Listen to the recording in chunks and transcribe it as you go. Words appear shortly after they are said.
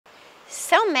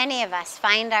So many of us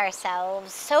find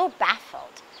ourselves so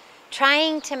baffled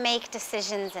trying to make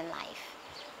decisions in life.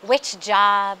 Which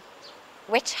job,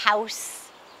 which house,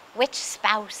 which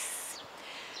spouse.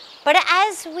 But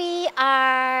as we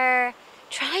are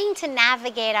trying to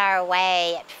navigate our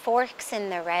way at forks in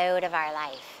the road of our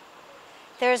life,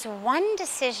 there's one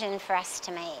decision for us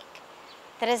to make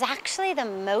that is actually the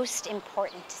most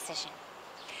important decision.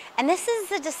 And this is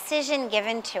the decision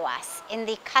given to us in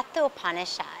the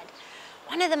Kathopanishad,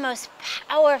 one of the most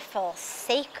powerful,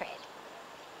 sacred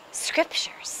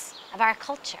scriptures of our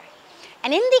culture.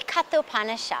 And in the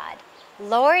Kathopanishad,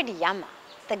 Lord Yama,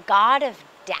 the god of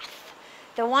death,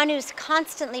 the one who's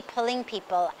constantly pulling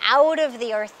people out of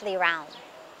the earthly realm,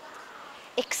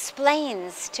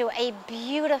 explains to a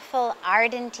beautiful,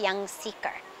 ardent young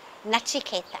seeker,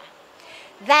 Nachiketa,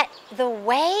 that the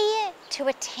way to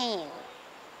attain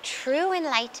true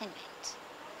enlightenment,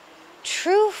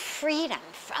 true freedom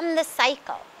from the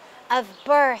cycle of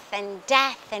birth and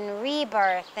death and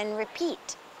rebirth and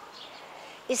repeat,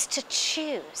 is to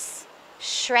choose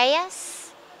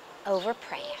Shreyas over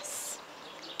Preyas.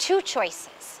 Two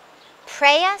choices.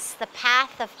 Preyas, the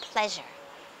path of pleasure,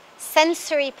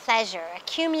 sensory pleasure,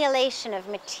 accumulation of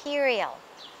material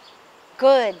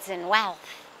goods and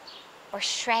wealth, or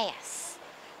Shreyas,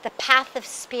 the path of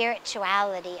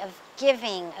spirituality, of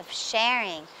giving, of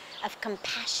sharing, of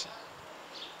compassion.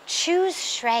 Choose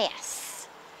Shreyas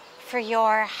for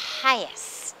your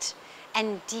highest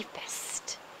and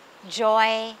deepest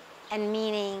joy and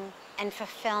meaning and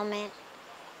fulfillment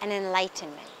and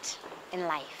enlightenment in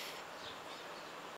life.